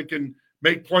guy that can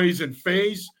make plays in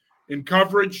phase, in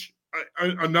coverage.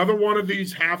 Another one of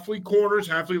these Halfley corners.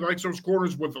 Halfley likes those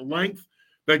corners with the length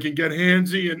that can get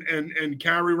handsy and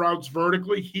carry routes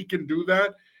vertically. He can do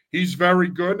that. He's very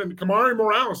good. And Kamari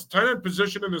Morales, the tight end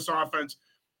position in this offense,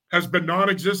 has been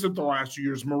non-existent the last 2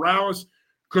 years. Morales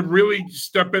could really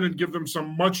step in and give them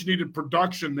some much-needed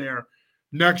production there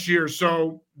next year.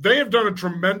 So they have done a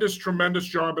tremendous, tremendous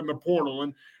job in the portal.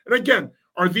 And again,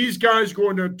 are these guys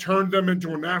going to turn them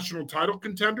into a national title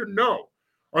contender? No.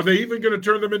 Are they even going to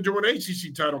turn them into an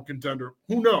ACC title contender?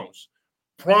 Who knows?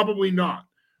 Probably not.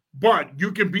 But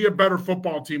you can be a better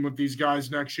football team with these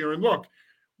guys next year. And look,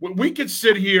 we could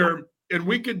sit here and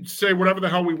we could say whatever the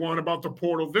hell we want about the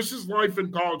portal. This is life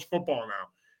in college football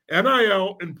now.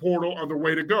 NIL and portal are the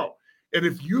way to go. And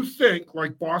if you think,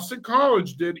 like Boston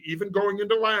College did even going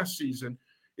into last season,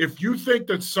 if you think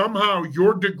that somehow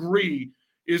your degree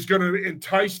is going to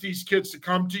entice these kids to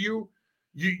come to you,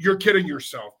 you're kidding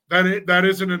yourself. That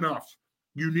isn't enough.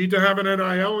 You need to have an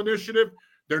NIL initiative.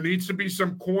 There needs to be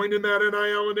some coin in that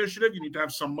NIL initiative. You need to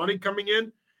have some money coming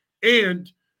in.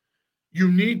 And you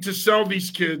need to sell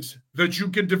these kids that you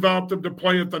can develop them to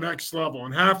play at the next level.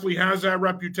 And Halfley has that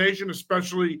reputation,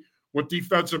 especially with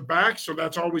defensive backs, so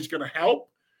that's always going to help.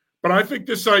 But I think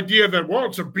this idea that, well,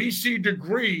 it's a BC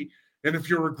degree, and if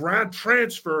you're a grad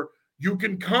transfer, you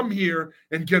can come here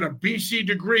and get a BC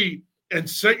degree and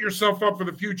set yourself up for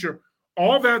the future.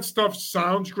 All that stuff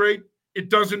sounds great. It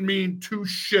doesn't mean two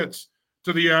shits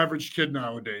to the average kid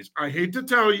nowadays. I hate to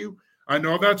tell you, I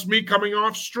know that's me coming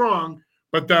off strong,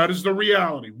 but that is the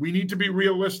reality. We need to be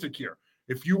realistic here.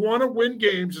 If you want to win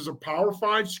games as a Power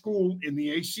 5 school in the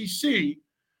ACC,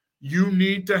 you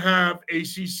need to have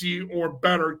ACC or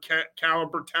better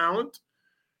caliber talent.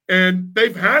 And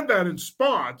they've had that in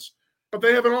spots, but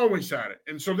they haven't always had it.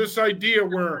 And so this idea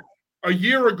where a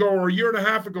year ago or a year and a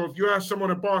half ago, if you asked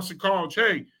someone at Boston College,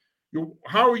 hey,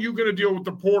 how are you going to deal with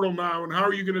the portal now and how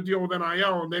are you going to deal with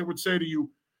NIL? And they would say to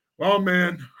you, well,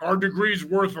 man, our degree is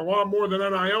worth a lot more than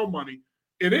NIL money.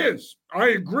 It is. I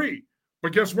agree.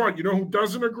 But guess what? You know who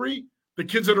doesn't agree? The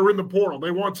kids that are in the portal.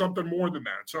 They want something more than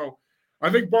that. So I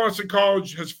think Boston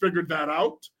College has figured that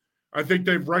out. I think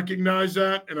they've recognized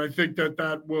that, and I think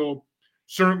that will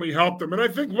certainly help them. And I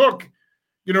think, look,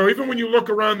 even when you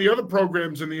look around the other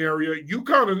programs in the area,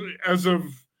 UConn, as of,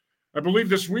 I believe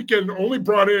this weekend, only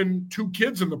brought in 2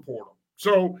 kids in the portal.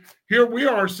 So here we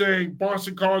are saying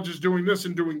Boston College is doing this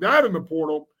and doing that in the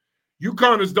portal.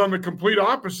 UConn has done the complete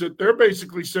opposite. They're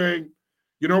basically saying,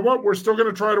 you know what, we're still going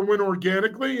to try to win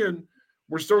organically, and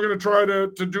we're still going to try to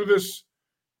do this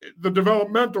the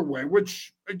developmental way,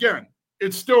 which, again,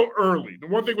 it's still early. The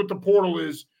one thing with the portal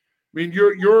is, I mean,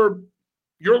 you're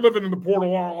living in the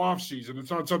portal all off season.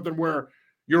 It's not something where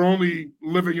you're only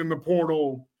living in the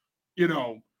portal,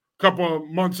 a couple of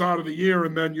months out of the year,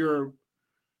 and then you're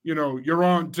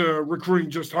on to recruiting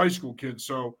just high school kids.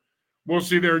 So we'll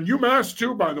see there. And UMass,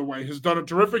 too, by the way, has done a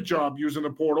terrific job using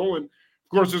the portal. And, of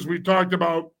course, as we talked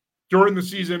about during the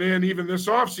season and even this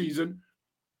offseason,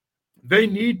 they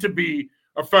need to be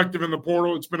effective in the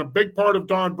portal. It's been a big part of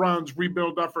Don Brown's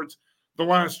rebuild efforts the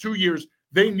last 2 years.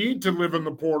 They need to live in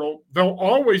the portal. They'll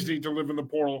always need to live in the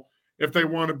portal if they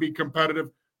want to be competitive.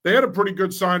 They had a pretty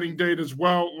good signing date as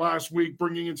well last week,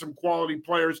 bringing in some quality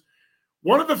players.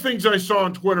 One of the things I saw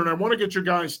on Twitter, and I want to get your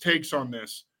guys' takes on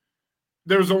this,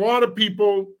 there's a lot of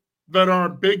people that are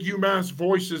big UMass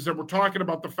voices that were talking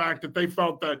about the fact that they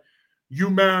felt that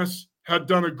UMass had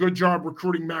done a good job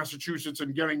recruiting Massachusetts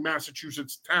and getting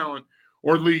Massachusetts talent,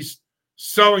 or at least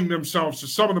selling themselves to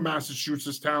some of the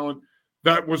Massachusetts talent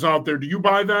that was out there. Do you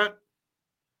buy that?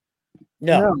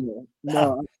 No.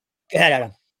 Go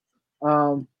ahead,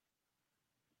 Adam.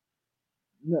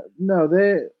 No,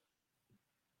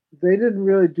 they didn't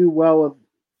really do well with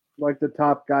like the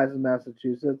top guys in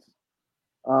Massachusetts.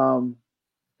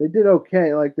 They did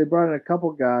okay. Like they brought in a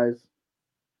couple guys,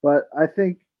 but I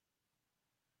think,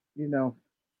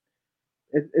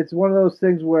 it's one of those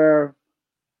things where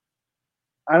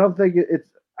I don't think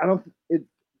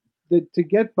to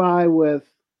get by with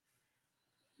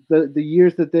the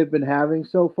years that they've been having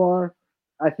so far,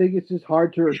 I think it's just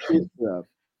hard to recruit them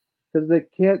because they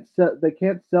can't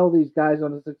sell these guys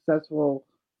on a successful,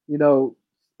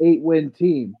 8-win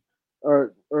team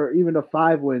or even a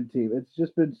 5-win team. It's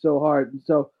just been so hard, and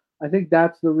so I think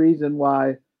that's the reason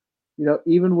why,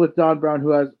 even with Don Brown, who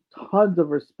has tons of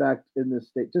respect in this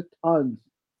state, just tons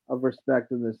of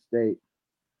respect in this state,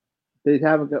 they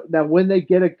haven't go. Now, when they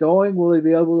get it going, will they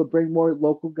be able to bring more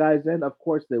local guys in? Of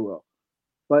course they will.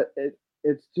 But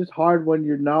it's just hard when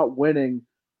you're not winning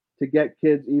to get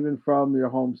kids even from your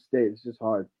home state. It's just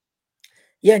hard.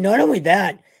 Yeah, not only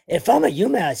that, if I'm a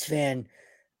UMass fan,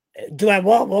 do I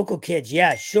want local kids?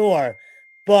 Yeah, sure.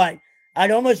 But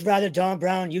I'd almost rather Don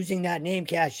Brown using that name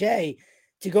cachet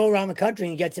to go around the country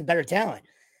and get some better talent.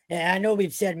 And I know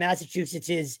we've said Massachusetts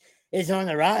is on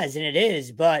the rise, and it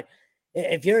is, but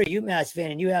if you're a UMass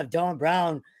fan and you have Don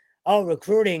Brown out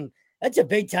recruiting, that's a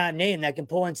big time name that can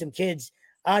pull in some kids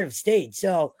out of state.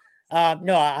 So,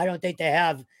 no, I don't think they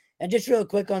have. And just real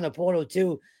quick on the portal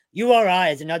too,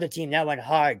 URI is another team that went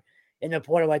hard in the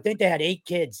portal. I think they had 8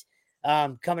 kids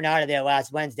coming out of there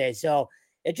last Wednesday. So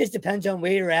it just depends on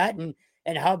where you're at and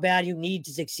how bad you need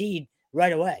to succeed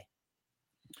right away.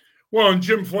 Well, and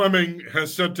Jim Fleming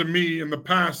has said to me in the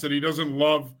past that he doesn't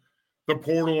love the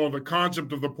portal or the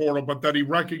concept of the portal, but that he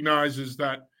recognizes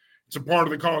that it's a part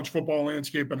of the college football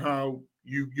landscape and how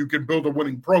you can build a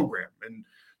winning program. And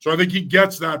so I think he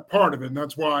gets that part of it. And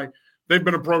that's why they've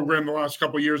been a program the last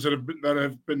couple of years that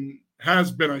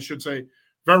has been, I should say,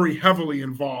 very heavily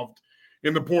involved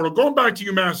in the portal. Going back to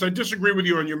UMass, I disagree with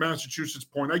you on your Massachusetts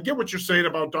point. I get what you're saying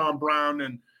about Don Brown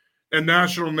and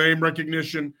national name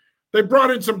recognition. They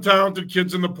brought in some talented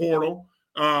kids in the portal.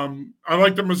 I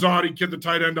like the Mazzotti kid, the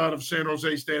tight end out of San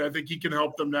Jose State. I think he can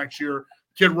help them next year.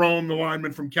 Kid Rome, the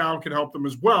lineman from Cal, can help them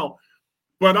as well.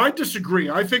 But I disagree.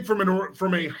 I think from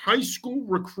a high school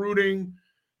recruiting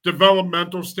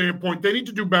developmental standpoint, they need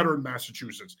to do better in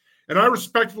Massachusetts. And I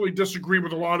respectfully disagree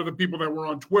with a lot of the people that were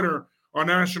on Twitter on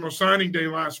National Signing Day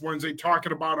last Wednesday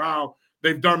talking about how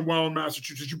they've done well in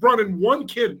Massachusetts. You brought in one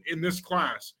kid in this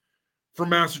class from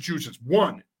Massachusetts.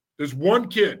 One. There's one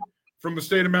kid from the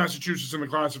state of Massachusetts in the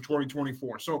class of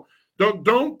 2024. So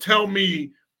don't tell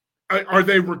me, are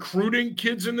they recruiting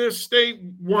kids in this state?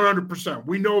 100%.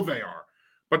 We know they are.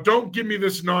 But don't give me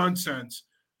this nonsense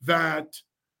that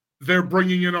they're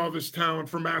bringing in all this talent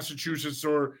from Massachusetts,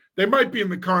 or they might be in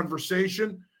the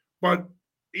conversation, but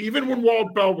even when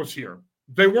Walt Bell was here,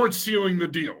 they weren't sealing the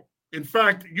deal. In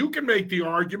fact, you can make the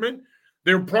argument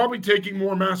they're probably taking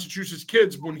more Massachusetts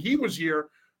kids when he was here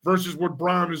versus what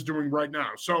Brown is doing right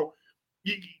now. So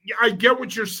I get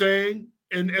what you're saying,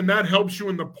 and that helps you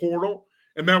in the portal,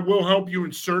 and that will help you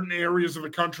in certain areas of the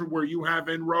country where you have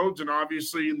inroads, and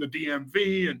obviously in the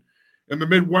DMV and in the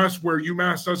Midwest where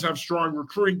UMass does have strong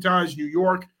recruiting ties, New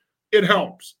York, it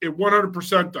helps. It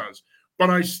 100% does. But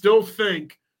I still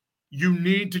think you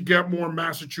need to get more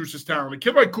Massachusetts talent. A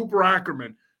kid like Cooper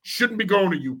Ackerman shouldn't be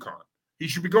going to UConn. He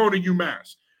should be going to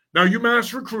UMass. Now,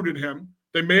 UMass recruited him.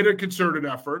 They made a concerted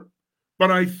effort.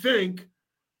 But I think,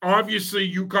 obviously,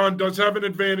 UConn does have an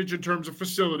advantage in terms of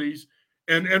facilities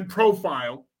and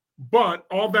profile. But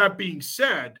all that being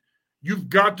said, you've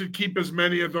got to keep as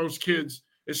many of those kids,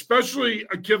 especially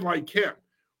a kid like him,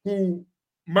 who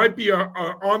might be a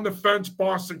on-the-fence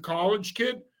Boston College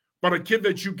kid, but a kid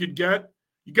that you could get.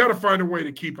 You got to find a way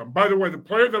to keep him. By the way, the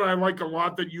player that I like a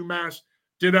lot that UMass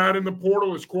did add in the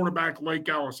portal is quarterback Lake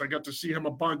Ellis. I got to see him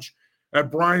a bunch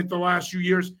at Bryant the last few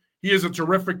years. He is a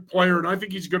terrific player, and I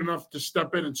think he's good enough to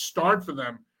step in and start for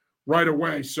them right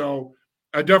away. So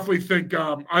I definitely think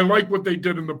I like what they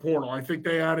did in the portal. I think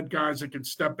they added guys that can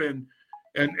step in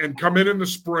and come in the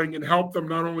spring and help them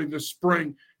not only this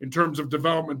spring in terms of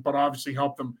development, but obviously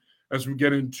help them as we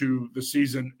get into the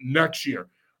season next year.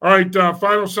 All right,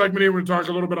 final segment here. We're going to talk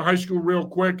a little bit of high school real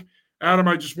quick. Adam,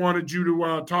 I just wanted you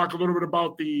to talk a little bit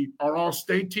about our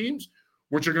all-state teams,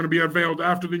 which are going to be unveiled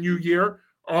after the new year.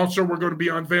 Also, we're going to be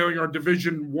unveiling our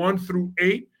Division 1 through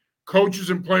 8 Coaches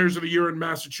and Players of the Year in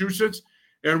Massachusetts,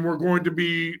 and we're going to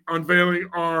be unveiling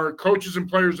our Coaches and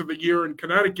Players of the Year in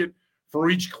Connecticut for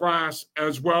each class,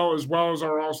 as well as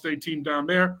our all-state team down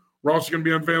there. We're also going to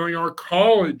be unveiling our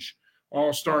college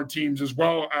all-star teams as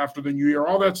well after the new year.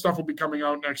 All that stuff will be coming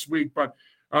out next week. But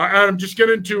Adam, just get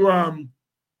into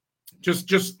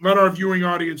just let our viewing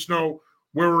audience know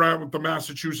where we're at with the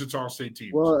Massachusetts all-state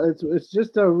teams. Well, it's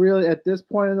just a really, at this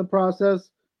point in the process,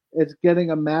 it's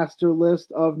getting a master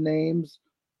list of names.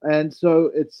 And so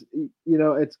it's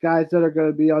guys that are going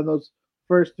to be on those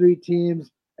first 3 teams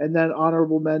and then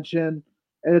honorable mention.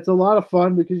 And it's a lot of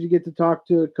fun because you get to talk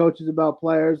to coaches about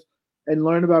players and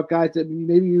learn about guys that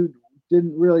maybe you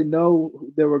didn't really know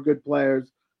they were good players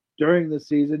during the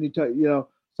season.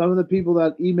 Some of the people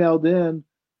that emailed in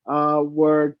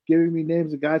were giving me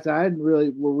names of guys that I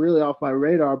were really off my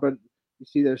radar, but you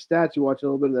see their stats, you watch a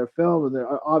little bit of their film, and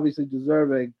they're obviously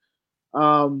deserving.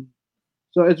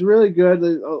 So it's really good.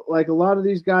 Like a lot of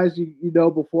these guys, you know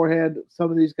beforehand. Some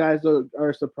of these guys are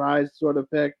a surprise sort of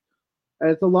pick, and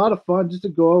it's a lot of fun just to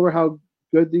go over how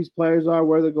good these players are,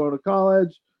 where they're going to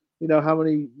college, how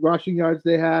many rushing yards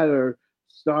they had or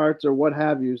starts or what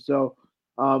have you. So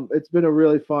it's been a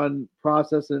really fun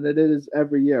process, and it is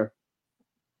every year.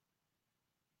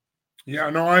 Yeah,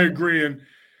 no, I agree. And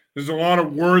there's a lot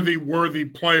of worthy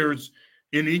players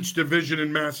in each division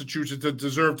in Massachusetts that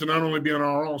deserve to not only be on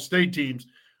our all-state teams,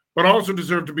 but also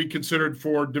deserve to be considered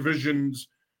for Divisions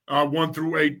 1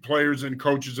 through 8 players and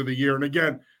coaches of the year. And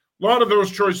again, a lot of those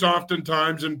choices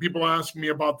oftentimes, and people ask me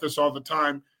about this all the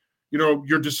time,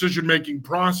 your decision-making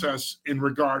process in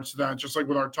regards to that, just like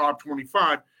with our top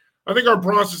 25. I think our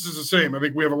process is the same. I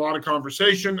think we have a lot of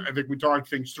conversation. I think we talk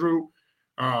things through.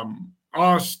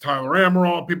 Us, Tyler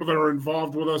Amaral, people that are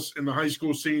involved with us in the high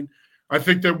school scene. I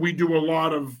think that we do we have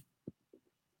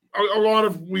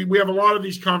a lot of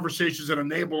these conversations that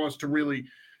enable us to really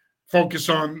focus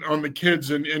on the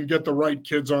kids and get the right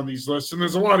kids on these lists. And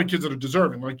there's a lot of kids that are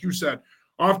deserving. Like you said,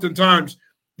 oftentimes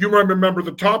you might remember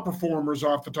the top performers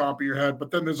off the top of your head, but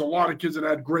then there's a lot of kids that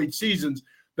had great seasons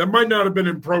that might not have been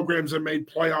in programs that made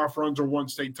playoff runs or won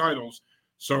state titles.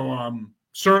 So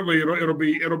certainly it'll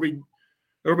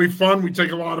be fun. We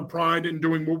take a lot of pride in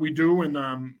doing what we do, and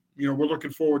we're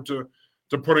looking forward to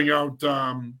putting out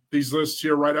these lists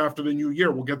here right after the new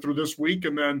year. We'll get through this week,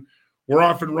 and then we're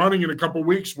off and running in a couple of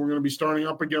weeks. We're going to be starting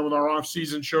up again with our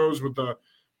off-season shows with the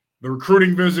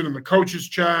recruiting visit and the coaches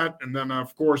chat, and then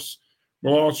of course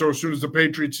we'll also, as soon as the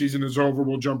Patriots season is over,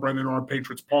 we'll jump right into our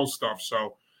Patriots Pulse stuff.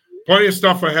 So plenty of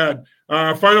stuff ahead.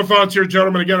 Final thoughts here,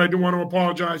 gentlemen. Again, I do want to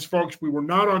apologize, folks. We were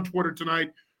not on Twitter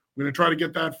tonight. We're going to try to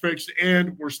get that fixed,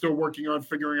 and we're still working on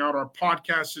figuring out our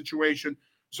podcast situation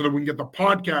so that we can get the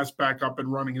podcast back up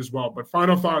and running as well. But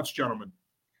final thoughts, gentlemen.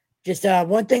 Just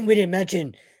one thing we didn't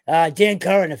mention, Dan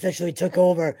Curran officially took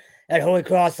over at Holy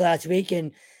Cross last week,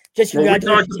 and just we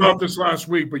talked about this last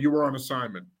week, but you were on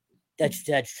assignment. That's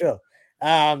true.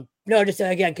 No, just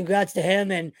again, congrats to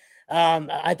him, and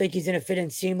I think he's going to fit in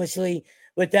seamlessly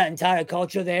with that entire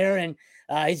culture there, and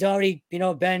he's already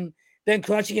been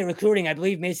crushing it recruiting. I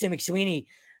believe Mason McSweeney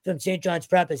from St. John's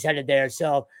Prep is headed there.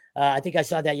 So I think I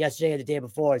saw that yesterday or the day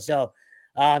before. So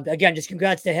again, just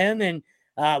congrats to him, and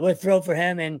we're thrilled for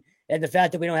him. And the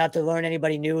fact that we don't have to learn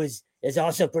anybody new is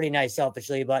also pretty nice,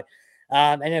 selfishly. But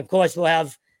and of course we'll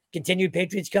have continued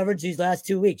Patriots coverage these last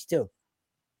 2 weeks too.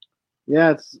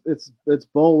 Yeah, it's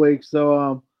bowl week,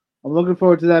 so I'm looking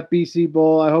forward to that BC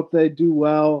Bowl. I hope they do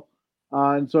well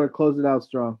and sort of close it out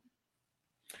strong.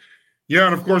 Yeah,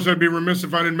 and of course, I'd be remiss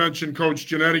if I didn't mention Coach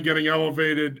Giannetti getting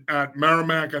elevated at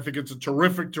Merrimack. I think it's a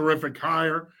terrific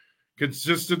hire.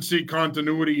 Consistency,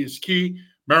 continuity is key.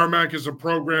 Merrimack is a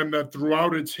program that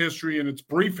throughout its history and its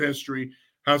brief history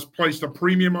has placed a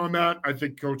premium on that. I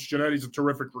think Coach Giannetti is a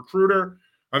terrific recruiter.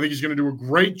 I think he's going to do a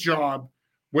great job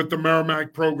with the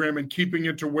Merrimack program and keeping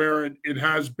it to where it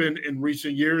has been in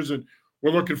recent years. And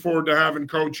we're looking forward to having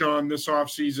Coach on this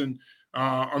offseason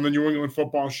on the New England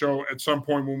Football Show at some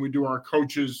point when we do our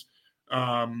coaches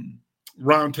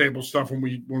roundtable stuff, when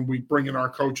we bring in our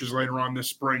coaches later on this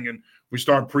spring and we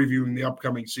start previewing the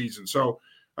upcoming season. So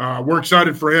we're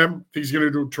excited for him. He's going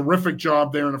to do a terrific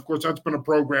job there. And of course, that's been a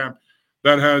program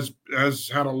that has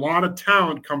had a lot of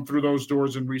talent come through those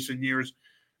doors in recent years.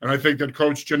 And I think that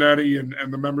Coach Giannetti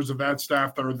and the members of that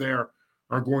staff that are there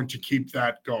are going to keep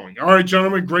that going. All right,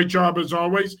 gentlemen, great job as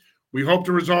always. We hope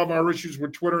to resolve our issues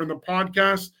with Twitter and the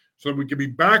podcast so that we can be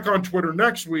back on Twitter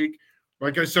next week.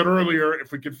 Like I said earlier,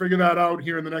 if we can figure that out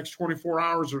here in the next 24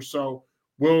 hours or so,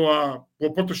 we'll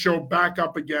put the show back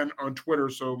up again on Twitter.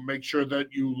 So make sure that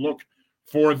you look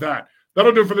for that.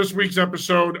 That'll do for this week's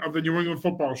episode of the New England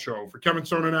Football Show. For Kevin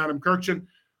Stone and Adam Kurkjian,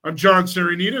 I'm John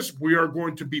Sarianides. We are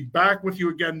going to be back with you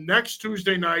again next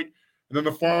Tuesday night. And then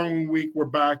the following week, we're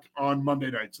back on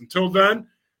Monday nights. Until then,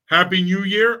 Happy New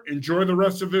Year. Enjoy the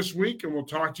rest of this week, and we'll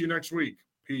talk to you next week.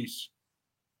 Peace.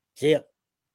 See ya.